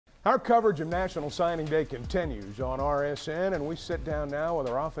Our coverage of National Signing Day continues on RSN, and we sit down now with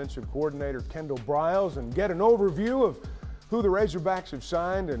our offensive coordinator, Kendal Briles, and get an overview of who the Razorbacks have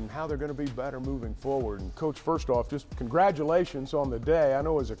signed and how they're going to be better moving forward. And Coach, first off, just congratulations on the day. I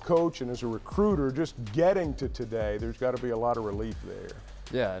know as a coach and as a recruiter, just getting to today, there's got to be a lot of relief there.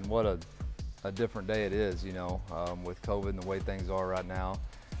 Yeah, and what a different day it is, you know, with COVID and the way things are right now.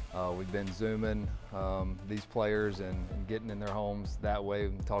 We've been Zooming these players and getting in their homes that way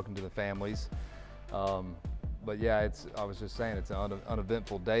and talking to the families. But yeah, I was just saying, it's an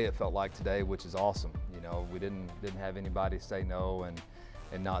uneventful day, it felt like today, which is awesome. You know, we didn't have anybody say no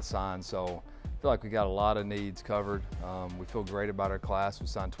and not sign. So I feel like we got a lot of needs covered. We feel great about our class. We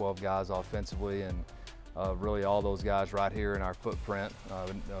signed 12 guys offensively, and really all those guys right here in our footprint,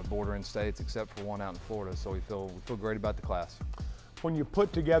 bordering states, except for one out in Florida. So we feel great about the class. When you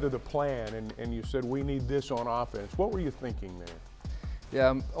put together the plan and you said we need this on offense, what were you thinking there?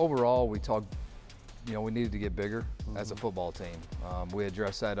 Yeah, overall we talked, you know, we needed to get bigger as a football team. We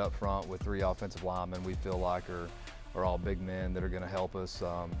addressed that up front with 3 offensive linemen we feel like are all big men that are going to help us,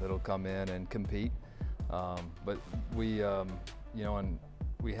 that'll come in and compete. But we, you know, and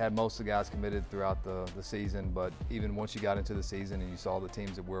we had most of the guys committed throughout the season, but even once you got into the season and you saw the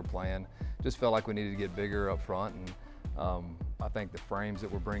teams that we were playing, just felt like we needed to get bigger up front. And I think the frames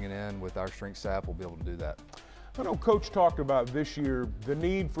that we're bringing in with our strength staff will be able to do that. I know Coach talked about this year the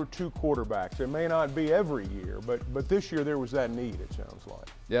need for 2 quarterbacks. It may not be every year, but this year there was that need, it sounds like.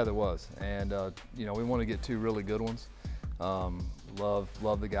 Yeah, there was. And, you know, we want to get 2 really good ones. Love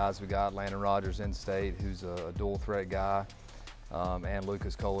the guys we got. Landon Rogers in-state, who's a dual threat guy, and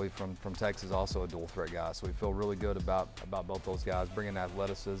Lucas Coley from Texas, also a dual threat guy. So we feel really good about both those guys, bringing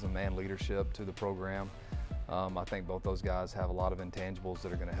athleticism and leadership to the program. I think both those guys have a lot of intangibles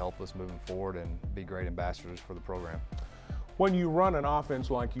that are going to help us moving forward and be great ambassadors for the program. When you run an offense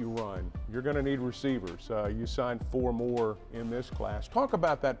like you run, you're going to need receivers. You signed 4 more in this class. Talk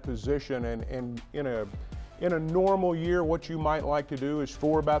about that position, and in a normal year, what you might like to do is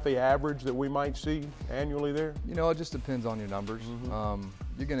 4 about the average that we might see annually there? You know, it just depends on your numbers.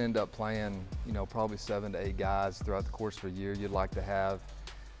 You're going to end up playing, you know, probably 7 to 8 guys throughout the course of a year. You'd like to have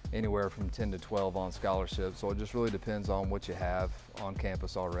anywhere from 10 to 12 on scholarship, so it just really depends on what you have on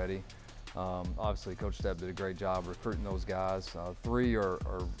campus already. Obviously, Coach Stepp did a great job recruiting those guys. 3 are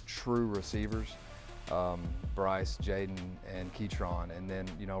true receivers, Bryce, Jaden, and Keytron. And then,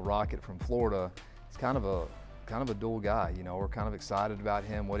 you know, Rocket from Florida, he's kind of a dual guy. You know, we're kind of excited about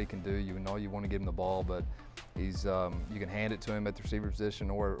him, what he can do. You know, you want to give him the ball, but he's you can hand it to him at the receiver position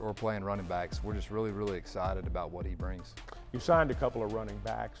or playing running backs. We're just really excited about what he brings. You signed a couple of running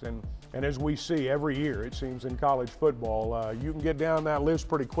backs, and as we see every year, it seems in college football, you can get down that list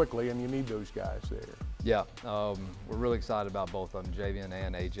pretty quickly, and you need those guys there. Yeah, we're really excited about both of them, Javian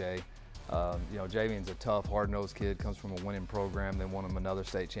and AJ. You know, Javian's a tough, hard-nosed kid, comes from a winning program, then won him another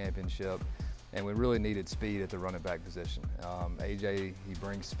state championship, and we really needed speed at the running back position. AJ, he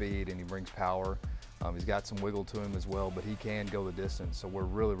brings speed and he brings power. He's got some wiggle to him as well, but he can go the distance, so we're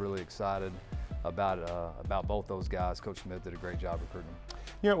really excited about both those guys. Coach Smith did a great job recruiting.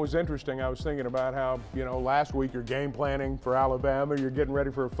 You know, it was interesting. I was thinking about how, you know, last week you're game planning for Alabama, you're getting ready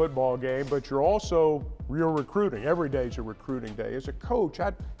for a football game, but you're recruiting. Every day's a recruiting day. As a coach,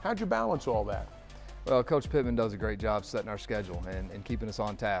 how'd you balance all that? Well, Coach Pittman does a great job setting our schedule and keeping us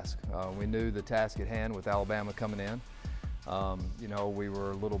on task. We knew the task at hand with Alabama coming in. You know, we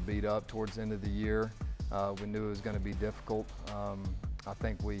were a little beat up towards the end of the year. We knew it was going to be difficult. I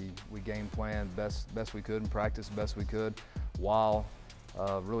think we game planned best we could and practiced best we could while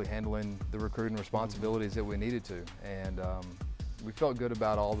really handling the recruiting responsibilities that we needed to. And we felt good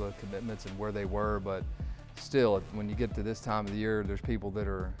about all the commitments and where they were, but still, when you get to this time of the year, there's people that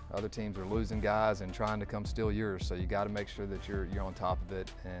other teams are losing guys and trying to come steal yours. So you got to make sure that you're on top of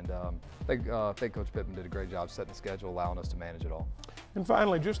it. And I think Coach Pittman did a great job setting the schedule, allowing us to manage it all. And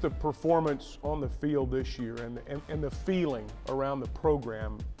finally, just the performance on the field this year and the feeling around the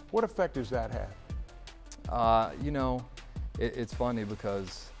program. What effect does that have? You know, it's funny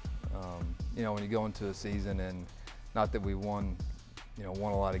because you know, when you go into a season, and not that we won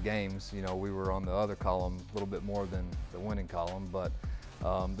a lot of games. You know, we were on the other column a little bit more than the winning column, but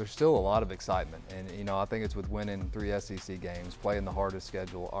there's still a lot of excitement. And, you know, I think it's with winning 3 SEC games, playing the hardest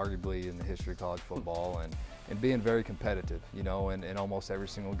schedule arguably in the history of college football, and being very competitive, you know, in almost every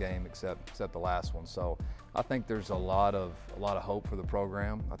single game except the last one. So I think there's a lot of hope for the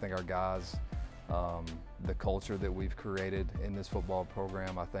program. I think our guys, the culture that we've created in this football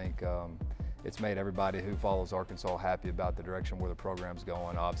program, I think it's made everybody who follows Arkansas happy about the direction where the program's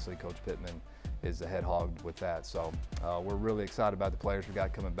going. Obviously, Coach Pittman is the head hog with that. So we're really excited about the players we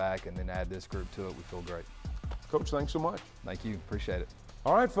got coming back, and then add this group to it, we feel great. Coach, thanks so much. Thank you, appreciate it.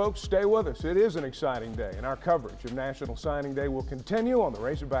 All right, folks, stay with us. It is an exciting day, and our coverage of National Signing Day will continue on the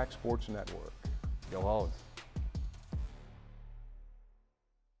Razorback Sports Network. Go Hogs.